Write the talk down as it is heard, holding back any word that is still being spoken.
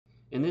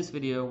In this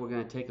video, we're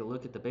going to take a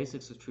look at the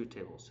basics of truth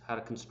tables, how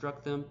to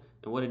construct them,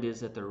 and what it is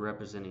that they're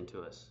representing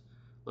to us.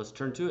 Let's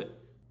turn to it.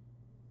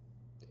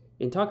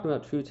 In talking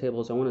about truth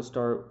tables, I want to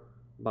start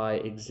by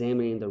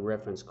examining the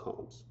reference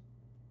columns.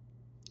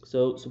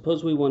 So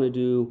suppose we want to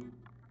do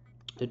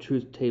the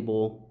truth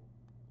table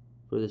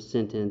for the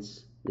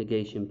sentence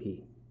negation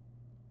P.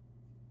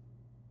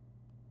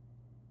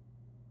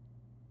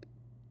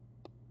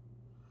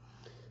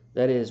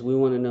 That is, we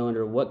want to know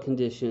under what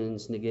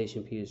conditions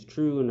negation P is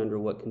true and under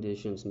what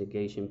conditions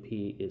negation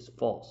P is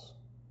false.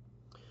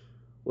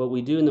 What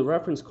we do in the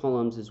reference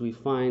columns is we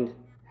find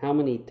how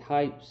many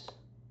types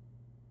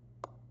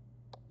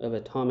of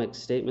atomic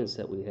statements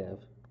that we have.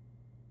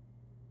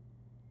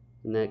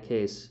 In that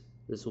case,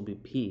 this will be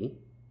P.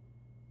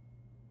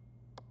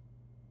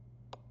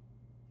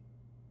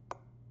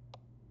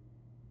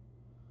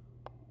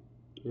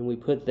 And we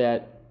put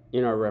that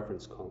in our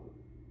reference column.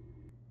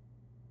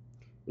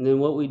 And then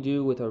what we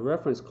do with our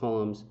reference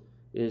columns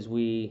is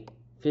we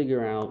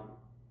figure out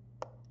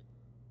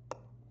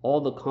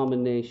all the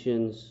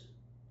combinations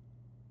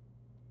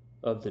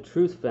of the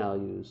truth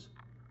values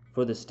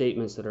for the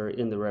statements that are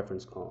in the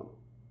reference column.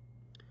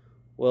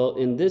 Well,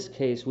 in this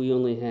case, we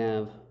only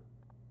have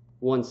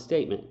one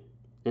statement,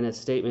 and that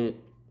statement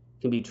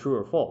can be true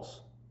or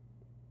false.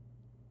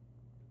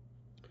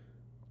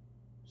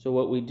 So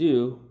what we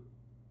do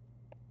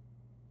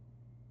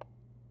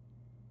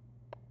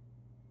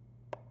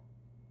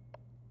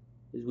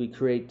is we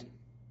create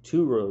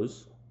two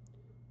rows,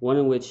 one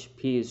in which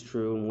P is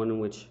true and one in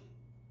which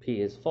P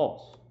is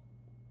false.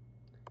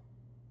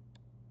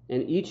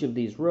 And each of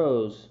these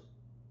rows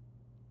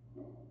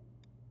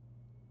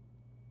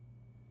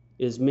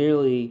is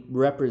merely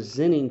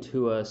representing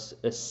to us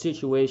a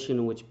situation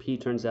in which P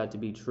turns out to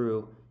be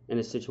true and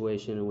a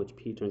situation in which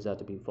P turns out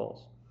to be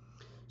false.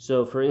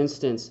 So for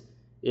instance,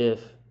 if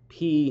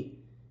P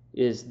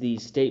is the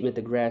statement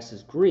the grass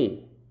is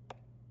green,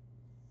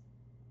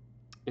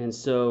 and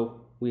so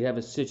we have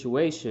a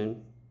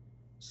situation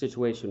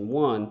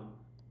 1,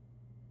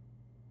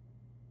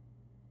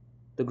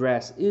 the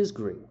grass is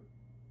green.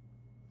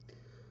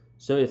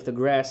 So if the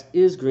grass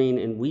is green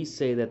and we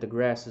say that the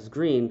grass is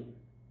green,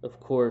 of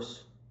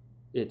course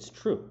it's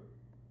true.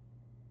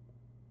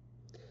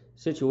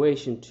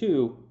 Situation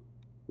 2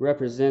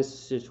 represents a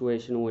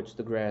situation in which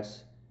the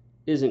grass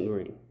isn't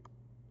green.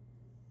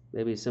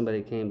 Maybe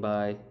somebody came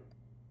by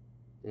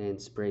and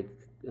spray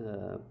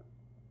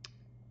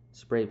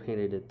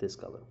painted it this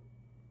color,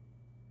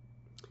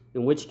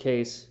 in which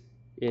case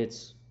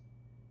it's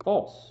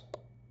false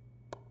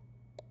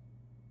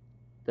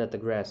that the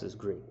grass is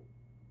green.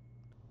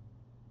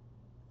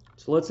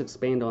 So let's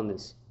expand on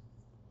this.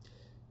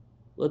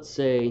 Let's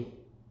say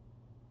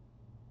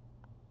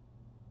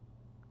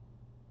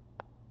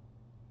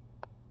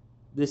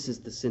this is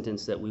the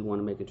sentence that we want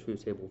to make a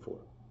truth table for.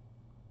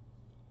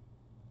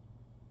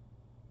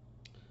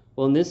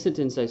 Well, in this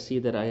sentence I see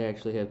that I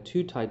actually have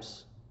two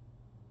types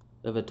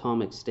of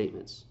atomic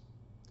statements,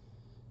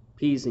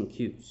 P's and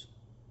Q's.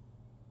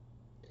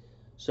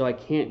 So I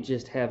can't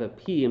just have a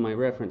P in my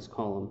reference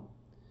column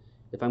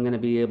if I'm going to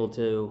be able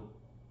to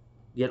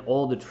get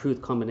all the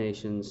truth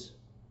combinations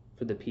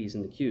for the P's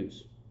and the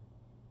Q's.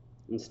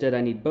 Instead,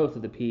 I need both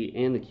of the P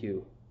and the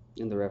Q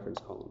in the reference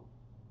column.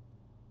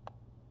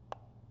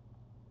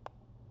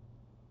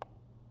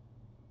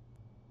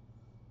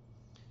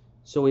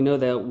 So we know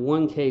that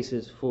one case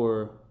is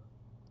for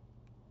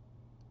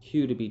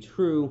Q to be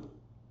true,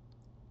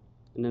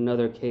 and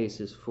another case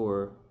is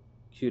for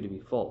Q to be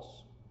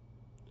false.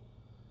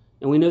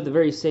 And we know the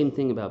very same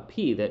thing about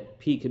P, that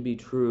P could be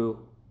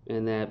true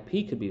and that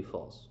P could be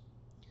false.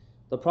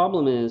 The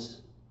problem is,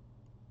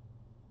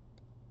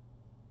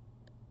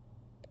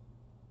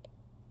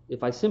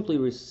 if I simply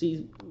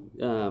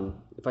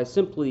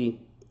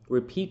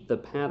repeat the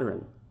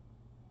pattern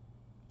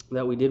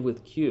that we did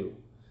with Q,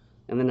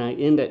 and then I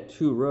end at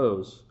 2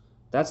 rows,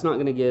 that's not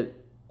going to get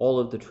all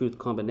of the truth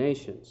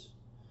combinations.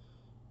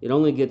 It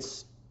only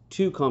gets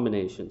 2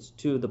 combinations,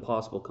 2 of the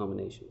possible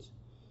combinations.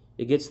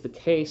 It gets the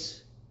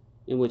case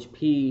in which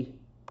P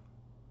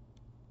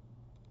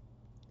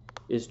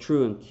is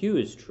true and Q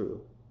is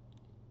true,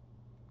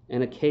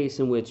 and a case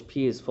in which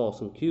P is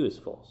false and Q is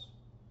false.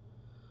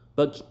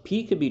 But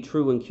P could be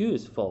true when Q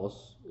is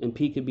false, and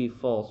P could be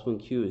false when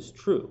Q is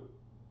true.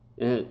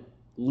 And it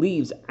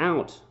leaves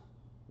out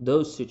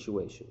those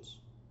situations.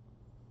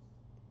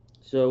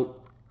 So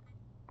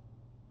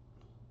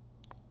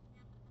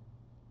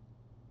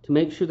to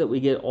make sure that we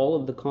get all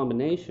of the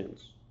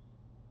combinations,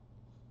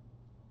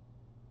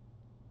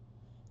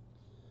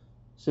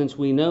 since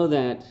we know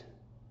that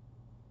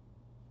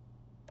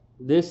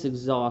this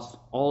exhausts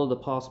all of the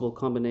possible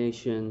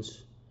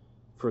combinations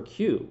for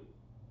Q,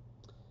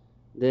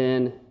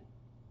 then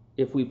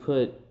if we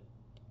put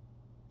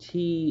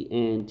T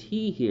and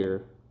T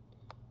here,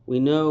 we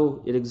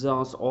know it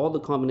exhausts all the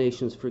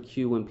combinations for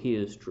Q when P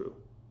is true.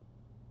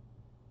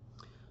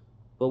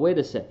 But wait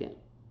a second.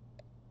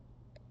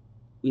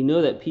 We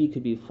know that P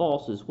could be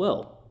false as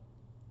well.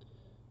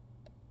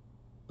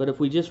 But if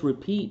we just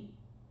repeat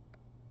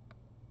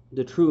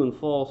the true and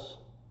false,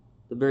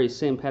 the very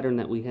same pattern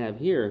that we have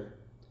here,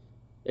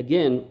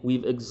 again,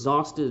 we've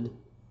exhausted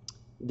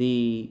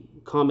the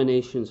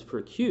combinations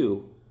for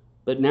Q,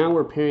 but now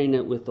we're pairing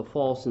it with the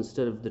false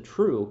instead of the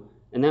true,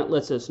 and that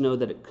lets us know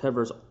that it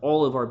covers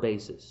all of our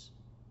bases.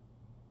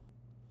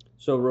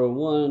 So row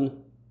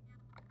 1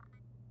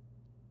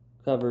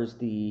 covers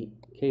the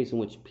case in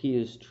which P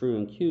is true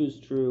and Q is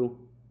true.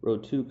 Row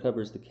 2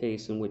 covers the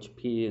case in which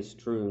P is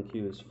true and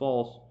Q is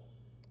false.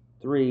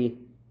 3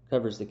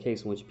 covers the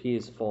case in which P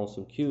is false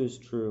and Q is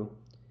true.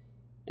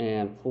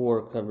 And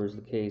 4 covers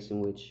the case in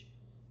which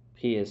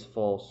P is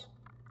false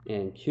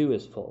and Q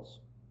is false.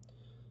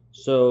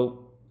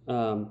 So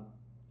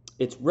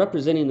it's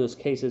representing those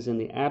cases in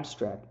the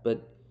abstract,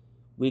 but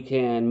we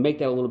can make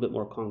that a little bit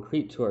more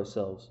concrete to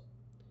ourselves.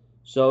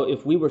 So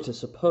if we were to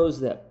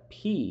suppose that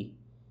P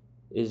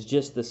is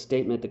just the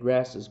statement the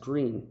grass is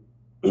green,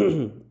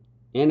 and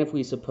if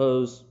we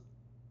suppose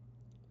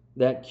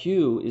that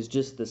Q is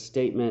just the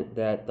statement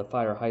that the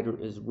fire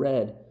hydrant is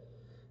red,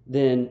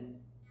 then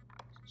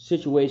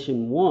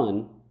situation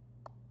 1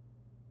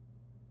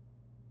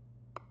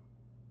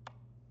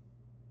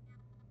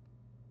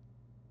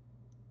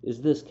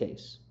 is this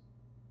case.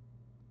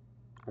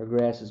 Our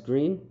grass is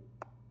green,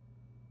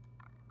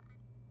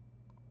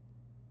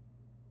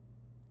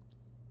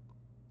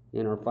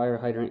 and our fire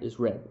hydrant is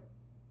red.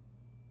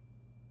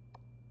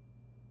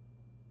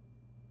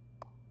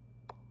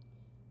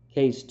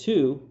 Case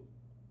 2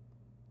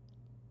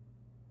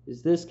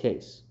 is this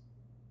case.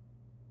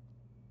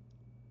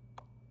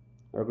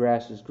 Our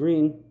grass is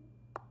green,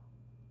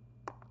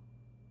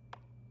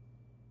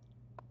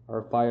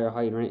 our fire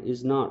hydrant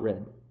is not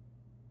red.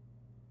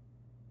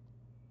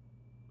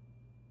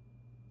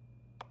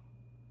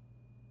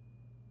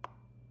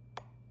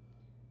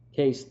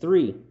 Case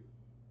 3,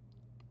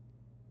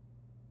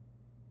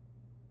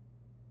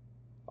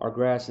 our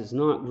grass is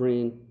not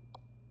green,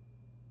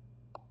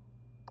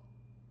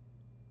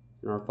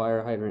 and our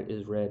fire hydrant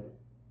is red.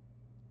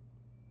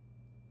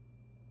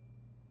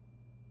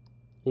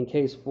 In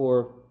case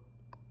 4,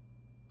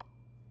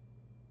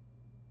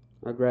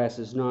 our grass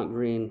is not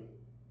green,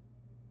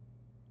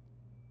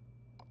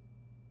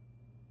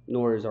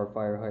 nor is our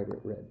fire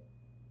hydrant red.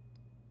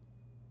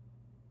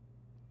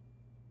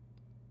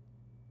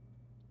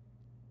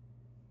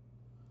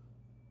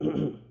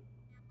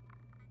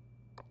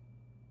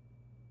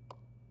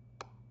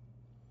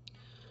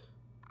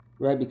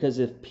 Right, because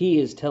if P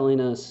is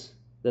telling us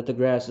that the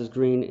grass is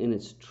green and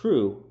it's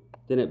true,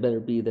 then it better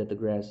be that the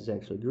grass is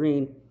actually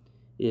green.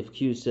 If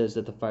Q says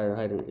that the fire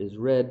hydrant is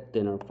red,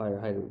 then our fire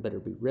hydrant better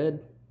be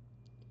red.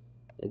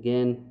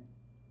 Again,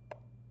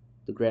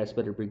 the grass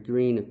better be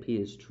green if P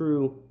is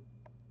true.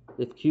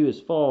 If Q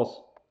is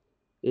false,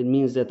 it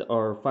means that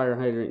our fire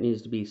hydrant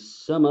needs to be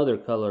some other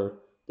color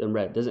than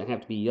red. It doesn't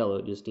have to be yellow,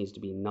 it just needs to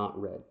be not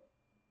red.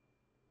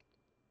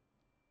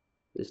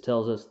 This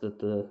tells us that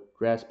the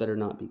grass better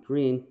not be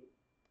green.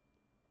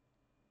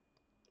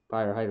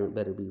 Fire hydrant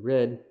better be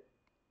red.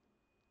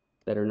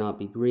 Better not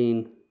be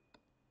green.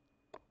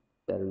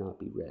 Better not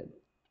be red.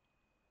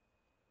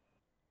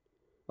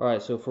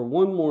 Alright, so for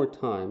one more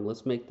time,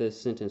 let's make this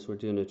sentence we're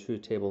doing a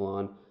truth table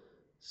on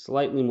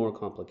slightly more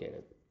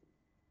complicated.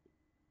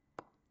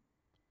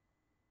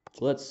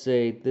 Let's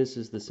say this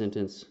is the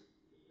sentence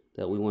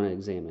that we want to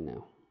examine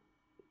now.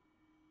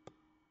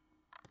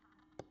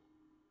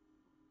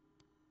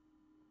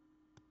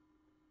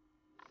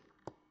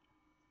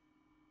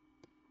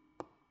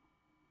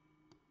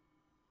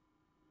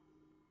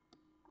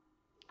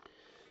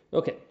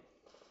 Okay,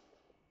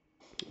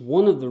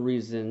 one of the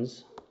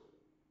reasons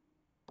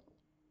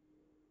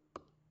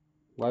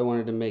why I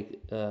wanted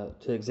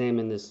to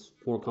examine this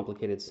more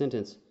complicated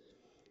sentence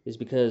is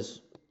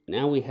because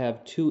now we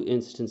have two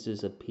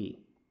instances of P.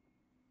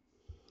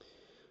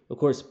 Of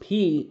course,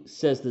 P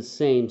says the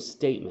same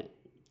statement.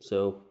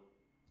 So,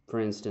 for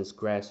instance,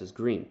 grass is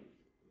green.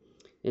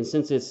 And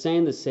since it's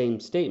saying the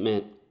same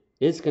statement,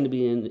 it's going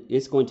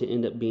to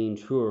end up being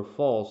true or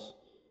false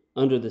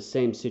under the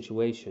same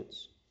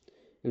situations.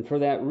 And for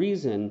that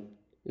reason,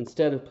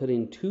 instead of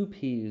putting two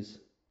P's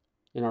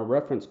in our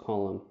reference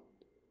column,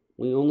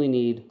 we only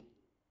need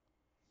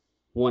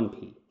one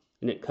P,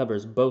 and it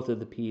covers both of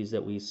the P's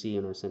that we see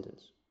in our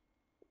sentence.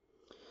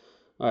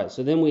 All right,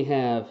 so then we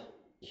have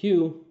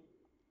Q,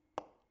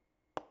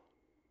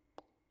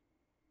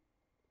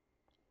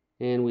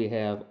 and we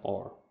have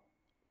R.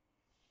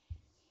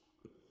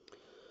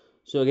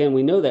 So again,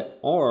 we know that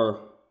R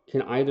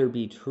can either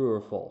be true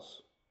or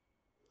false.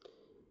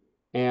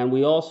 And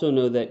we also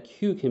know that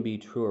Q can be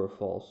true or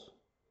false.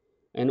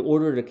 In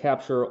order to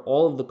capture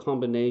all of the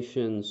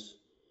combinations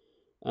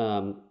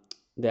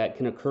that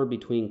can occur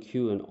between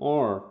Q and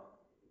R,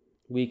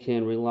 we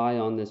can rely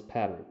on this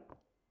pattern.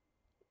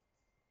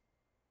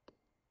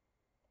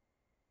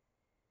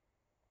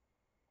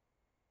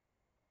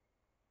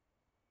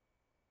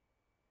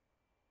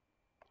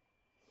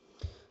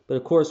 But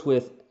of course,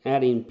 with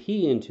adding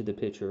P into the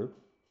picture,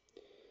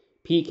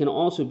 P can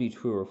also be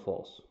true or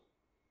false.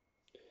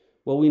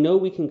 Well, we know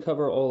we can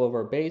cover all of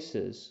our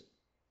bases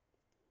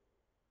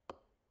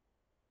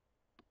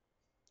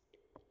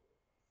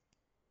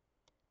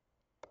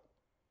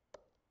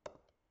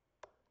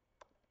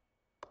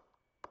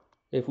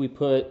if we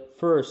put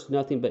first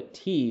nothing but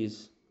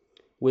T's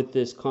with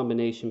this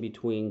combination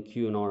between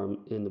Q and R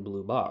in the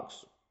blue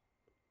box.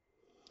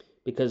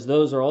 Because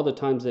those are all the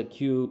times that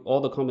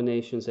all the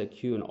combinations that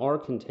Q and R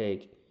can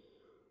take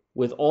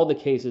with all the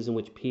cases in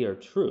which P are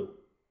true.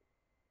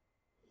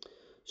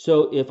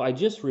 So if I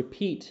just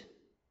repeat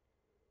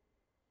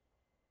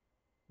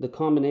the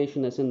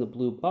combination that's in the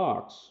blue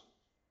box,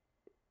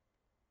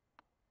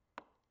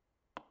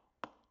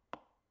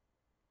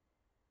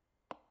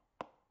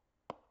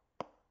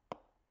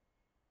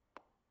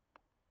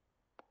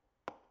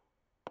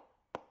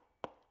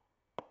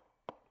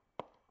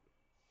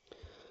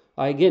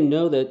 I again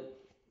know that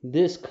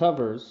this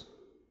covers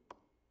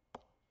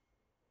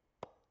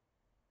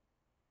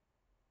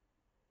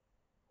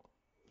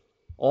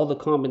all the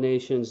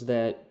combinations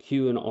that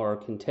Q and R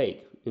can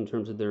take in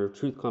terms of their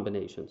truth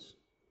combinations.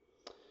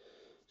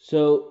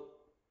 So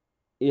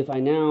if I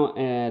now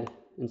add,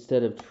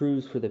 instead of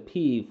truths for the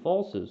P,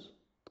 falses,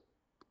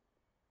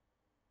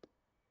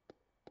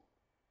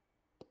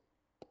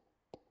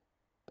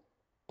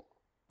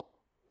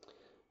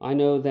 I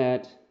know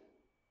that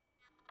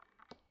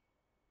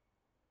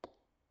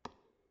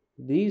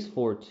these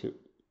four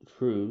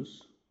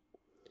truths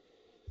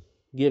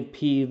give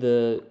P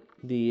the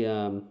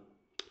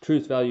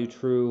truth value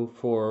true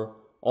for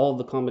all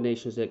the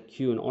combinations that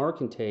Q and R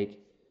can take,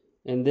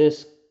 and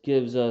this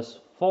gives us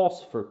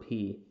false for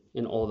P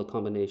in all the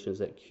combinations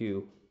that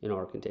Q and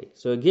R can take.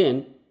 So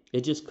again,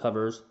 it just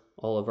covers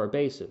all of our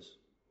bases.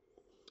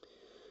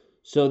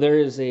 So there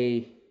is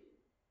a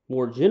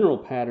more general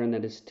pattern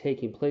that is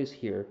taking place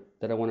here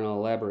that I want to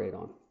elaborate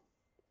on.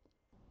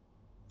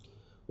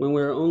 When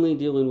we're only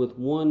dealing with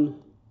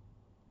one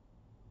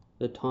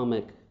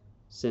atomic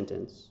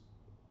sentence,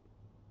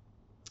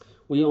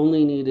 we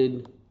only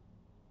needed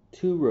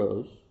 2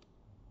 rows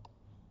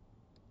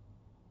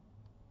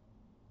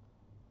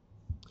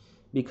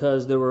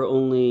because there were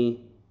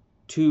only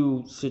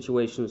 2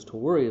 situations to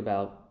worry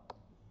about,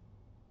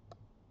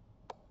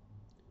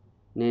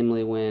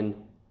 namely when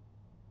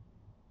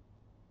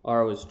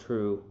R was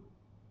true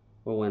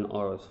or when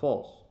R was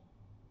false.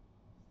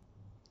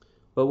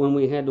 But when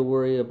we had to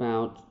worry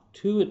about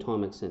 2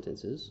 atomic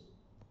sentences,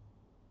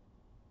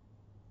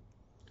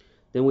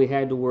 then we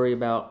had to worry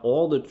about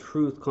all the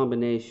truth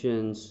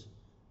combinations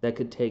that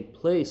could take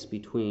place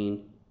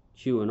between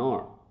Q and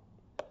R.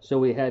 So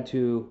we had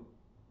to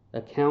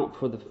account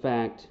for the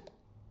fact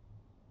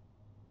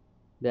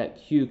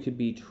that Q could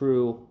be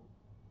true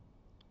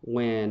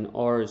when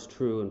R is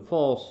true and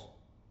false,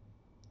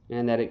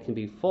 and that it can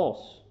be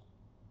false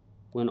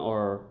when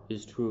R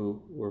is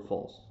true or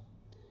false.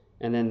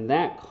 And then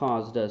that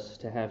caused us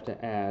to have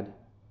to add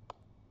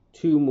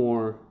 2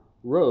 more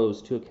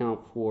rows to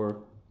account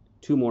for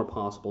 2 more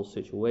possible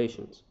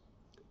situations.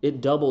 It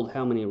doubled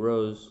how many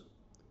rows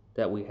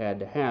that we had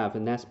to have,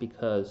 and that's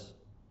because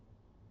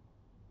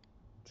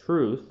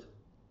truth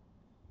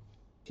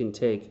can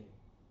take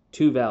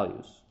 2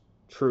 values,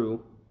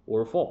 true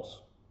or false.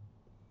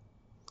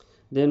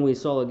 Then we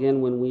saw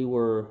again when we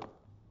were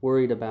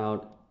worried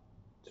about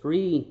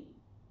 3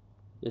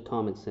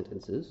 atomic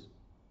sentences,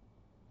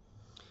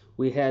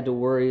 we had to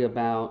worry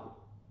about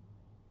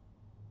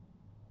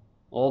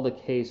all the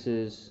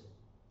cases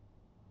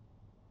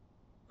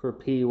for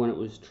P when it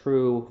was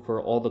true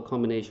for all the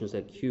combinations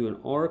that Q and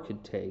R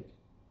could take,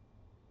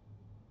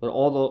 but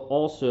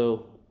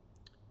also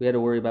we had to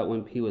worry about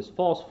when P was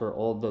false for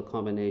all the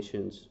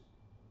combinations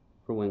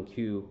for when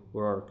Q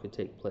or R could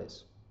take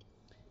place.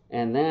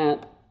 And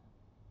that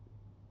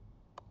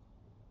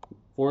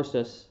forced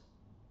us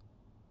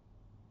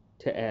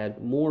to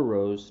add more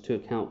rows to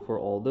account for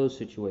all those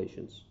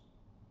situations.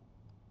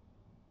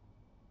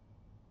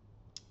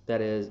 That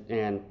is,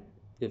 and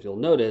if you'll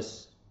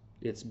notice,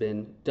 it's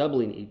been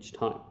doubling each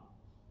time.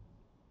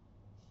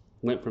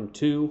 Went from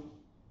 2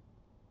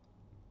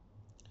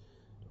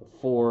 to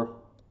 4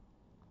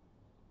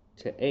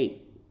 to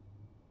 8.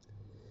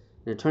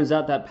 And it turns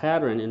out that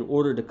pattern, in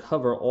order to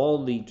cover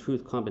all the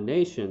truth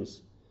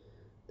combinations,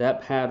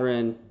 that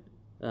pattern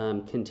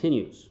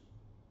continues.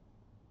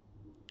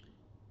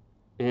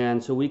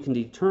 And so we can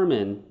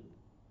determine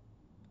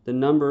the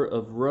number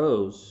of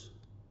rows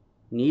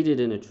needed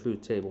in a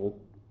truth table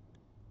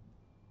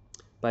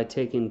by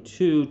taking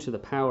 2 to the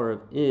power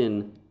of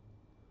n,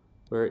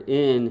 where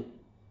n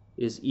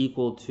is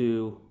equal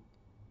to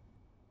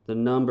the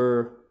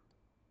number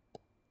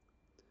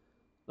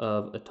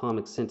of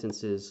atomic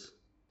sentences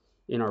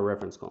in our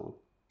reference column.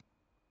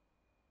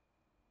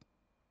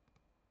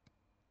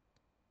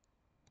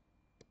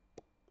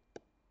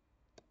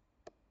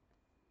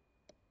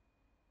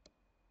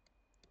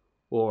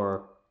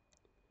 Or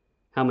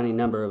how many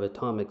number of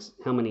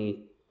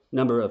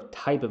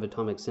type of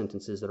atomic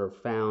sentences that are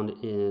found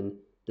in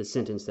the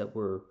sentence that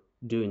we're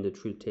doing the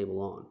truth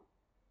table on.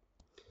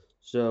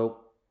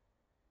 So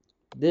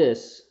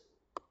this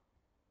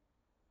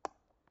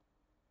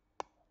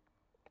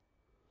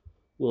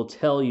will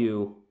tell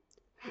you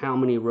how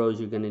many rows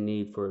you're going to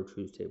need for a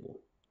truth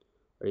table.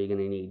 Are you going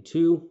to need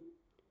 2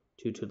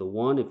 to the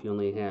 1 if you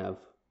only have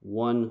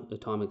one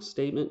atomic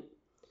statement?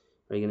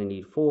 are you going to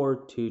need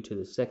 4? 2 to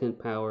the second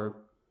power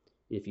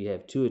if you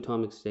have 2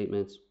 atomic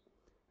statements.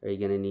 Are you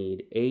going to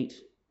need 8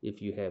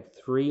 if you have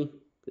 3?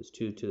 Because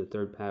 2 to the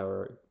third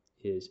power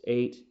is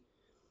 8.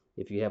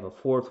 If you have a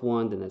fourth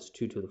one, then that's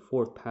 2 to the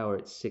fourth power,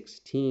 it's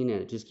 16,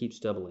 and it just keeps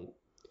doubling.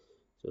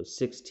 So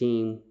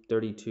 16,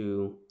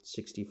 32,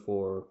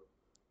 64,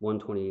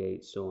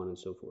 128, so on and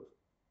so forth.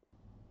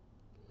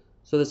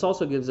 So this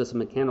also gives us a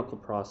mechanical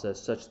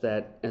process such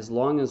that as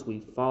long as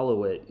we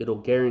follow it, it'll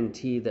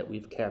guarantee that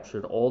we've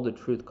captured all the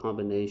truth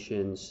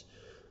combinations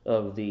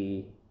of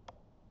the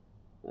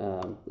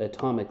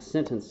atomic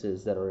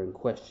sentences that are in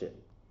question.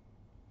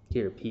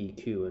 Here, P,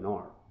 Q, and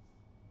R.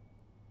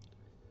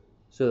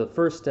 So the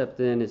first step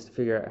then is to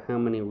figure out how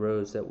many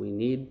rows that we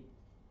need.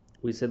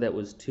 We said that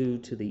was 2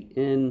 to the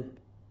n,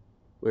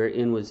 where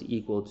n was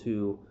equal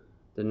to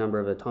the number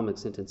of atomic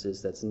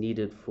sentences that's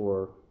needed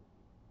for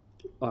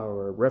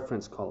our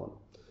reference column.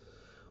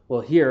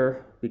 Well,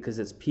 here, because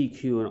it's P,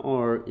 Q, and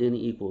R, n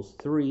equals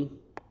 3.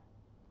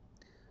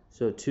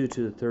 So 2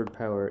 to the third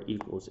power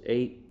equals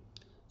 8.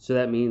 So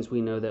that means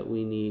we know that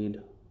we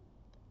need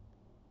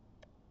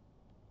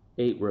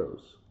 8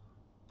 rows.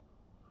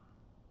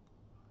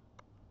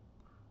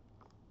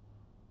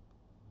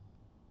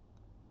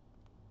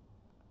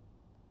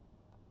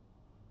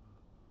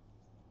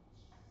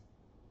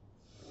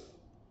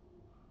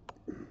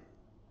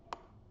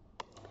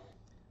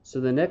 So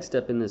the next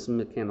step in this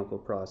mechanical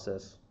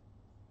process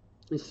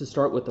is to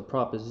start with the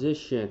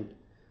proposition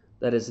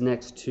that is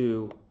next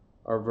to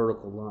our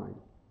vertical line.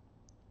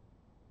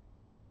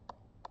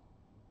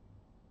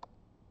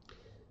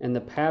 And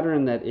the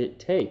pattern that it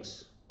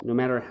takes, no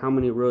matter how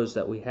many rows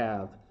that we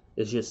have,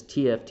 is just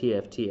TF,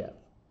 TF, TF.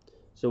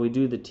 So we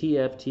do the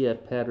TF,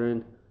 TF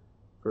pattern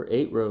for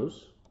 8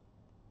 rows.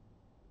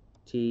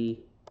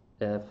 T,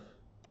 F,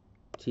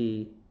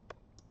 T,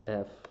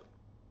 F,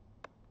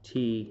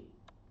 T,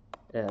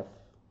 F,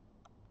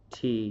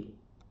 T,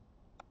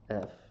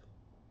 F.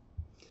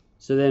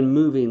 So then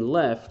moving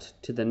left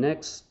to the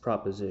next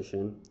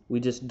proposition,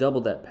 we just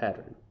double that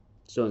pattern.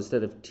 So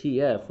instead of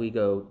TF, we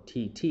go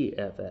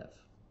TTFF.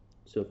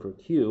 So for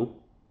Q,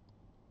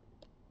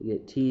 we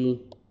get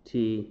T,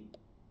 T,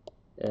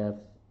 F,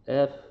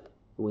 F.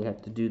 We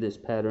have to do this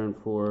pattern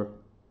for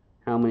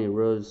how many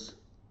rows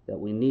that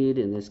we need,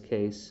 in this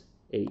case,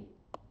 8.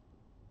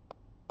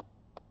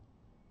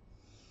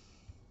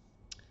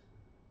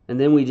 And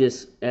then we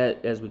just,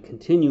 as we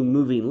continue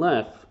moving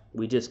left,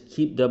 we just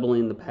keep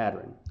doubling the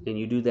pattern. And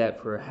you do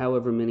that for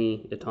however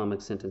many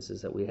atomic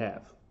sentences that we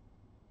have.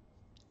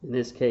 In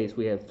this case,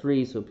 we have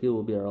 3, so P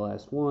will be our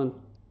last one.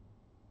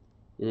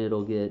 And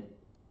it'll get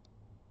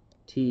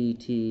T,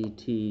 T,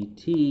 T,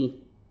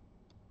 T,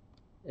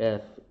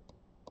 F,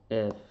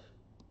 F,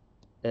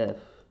 F,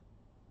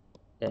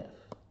 F.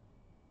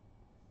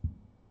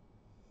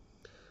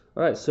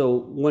 All right, so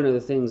one of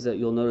the things that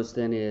you'll notice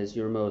then is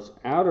your most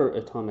outer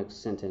atomic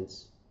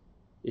sentence.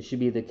 It should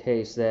be the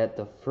case that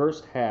the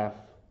first half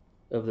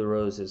of the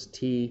rows is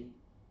T,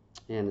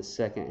 and the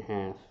second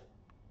half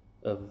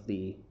of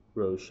the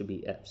rows should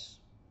be F's.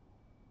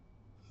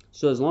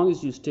 So as long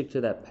as you stick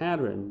to that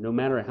pattern, no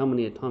matter how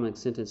many atomic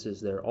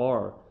sentences there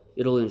are,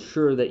 it'll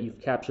ensure that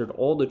you've captured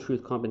all the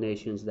truth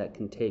combinations that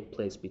can take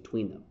place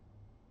between them.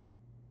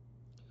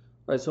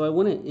 All right, so I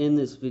want to end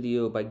this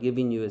video by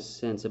giving you a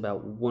sense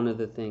about one of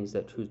the things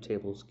that truth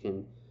tables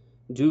can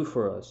do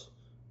for us,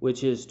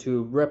 which is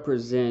to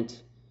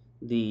represent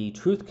the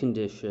truth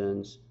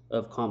conditions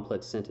of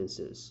complex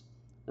sentences,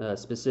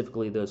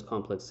 specifically those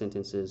complex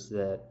sentences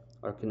that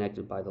are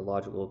connected by the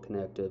logical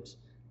connectives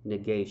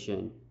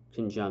negation,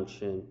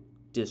 conjunction,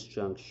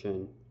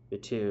 disjunction,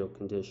 material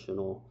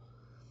conditional,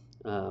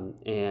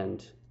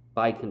 and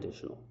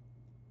biconditional.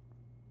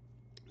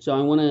 So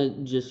I want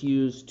to just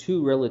use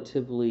 2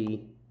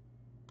 relatively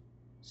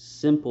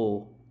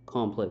simple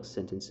complex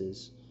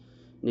sentences.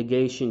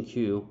 Negation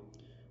Q,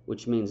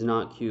 which means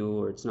not Q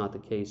or it's not the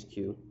case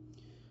Q,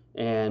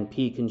 and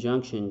P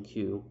conjunction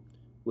Q,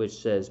 which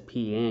says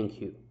P and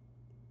Q.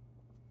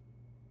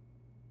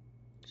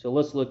 So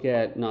let's look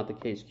at not the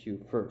case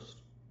Q first.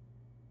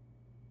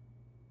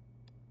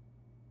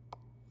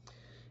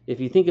 If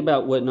you think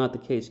about what not the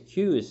case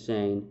Q is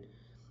saying,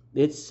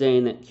 it's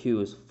saying that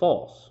Q is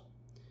false.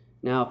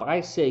 Now, if I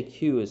say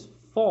Q is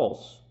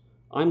false,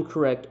 I'm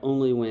correct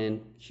only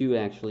when Q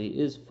actually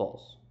is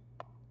false.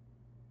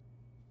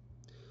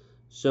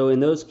 So in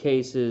those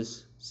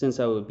cases, since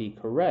I would be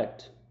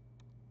correct,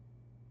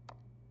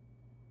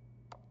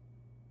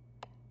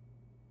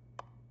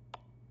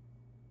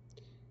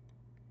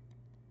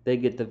 they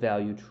get the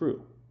value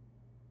true.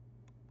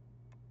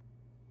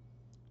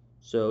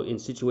 So in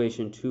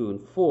situation 2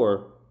 and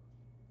 4,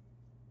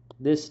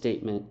 this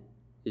statement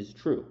is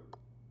true.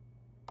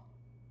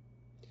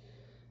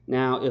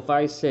 Now, if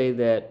I say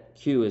that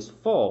Q is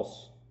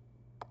false,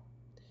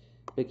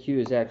 but Q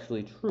is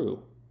actually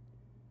true,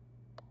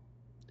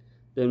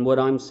 then what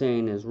I'm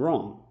saying is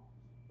wrong.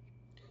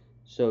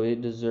 So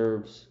it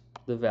deserves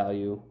the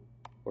value,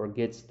 or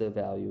gets the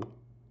value,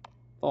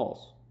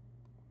 false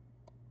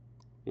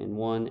in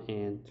 1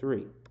 and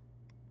 3.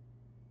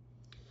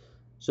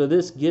 So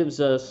this gives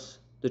us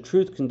the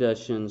truth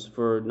conditions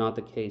for not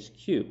the case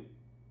Q.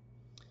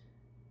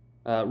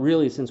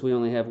 Really, since we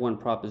only have one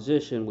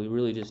proposition, we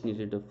really just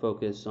needed to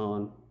focus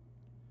on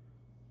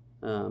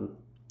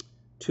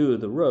two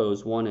of the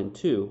rows, 1 and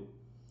 2.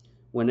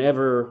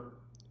 Whenever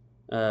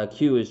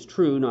Q is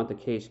true, not the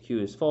case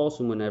Q is false,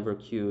 and whenever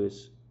Q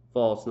is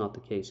false, not the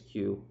case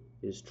Q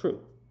is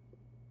true,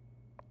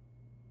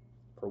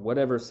 for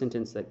whatever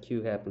sentence that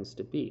Q happens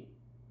to be.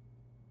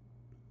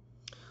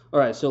 All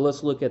right, so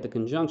let's look at the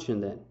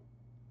conjunction then.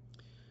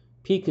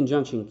 P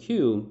conjunction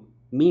Q,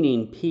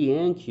 meaning P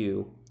and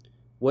Q,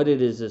 what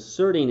it is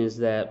asserting is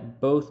that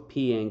both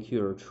P and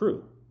Q are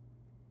true.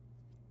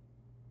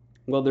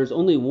 Well, there's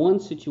only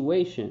one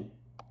situation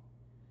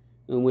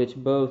in which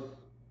both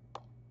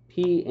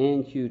P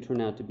and Q turn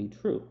out to be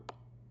true.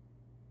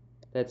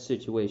 That's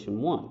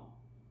situation 1.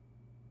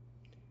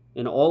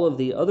 In all of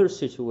the other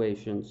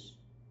situations,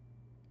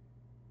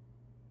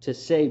 to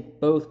say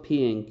both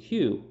P and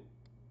Q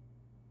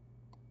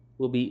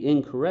will be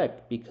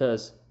incorrect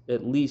because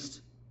at least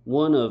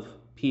one of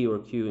P or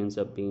Q ends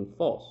up being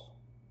false.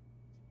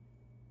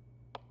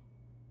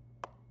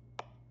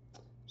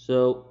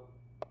 So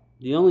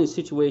the only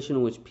situation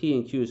in which P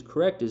and Q is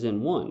correct is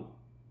in 1.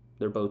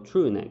 They're both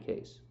true in that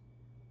case.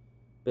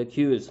 But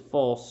Q is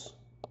false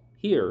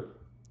here,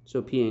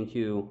 so P and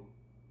Q,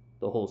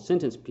 the whole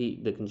sentence P,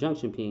 the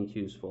conjunction P and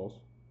Q is false.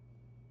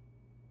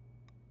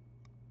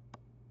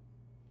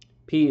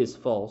 P is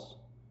false,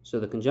 so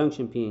the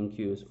conjunction P and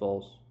Q is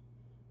false,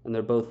 and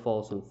they're both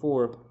false in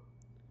 4,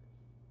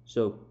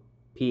 so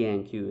P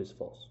and Q is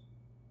false.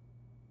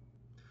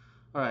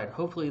 All right,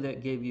 hopefully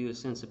that gave you a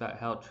sense about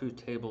how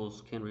truth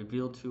tables can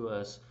reveal to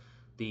us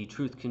the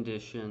truth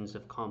conditions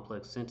of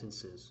complex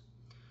sentences.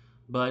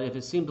 But if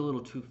it seemed a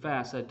little too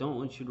fast, I don't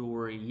want you to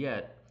worry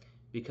yet,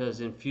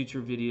 because in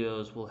future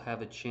videos we'll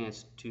have a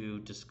chance to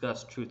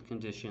discuss truth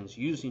conditions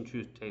using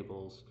truth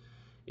tables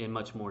in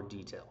much more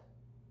detail.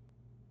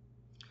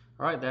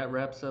 All right, that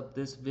wraps up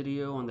this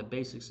video on the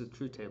basics of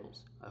truth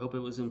tables. I hope it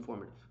was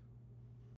informative.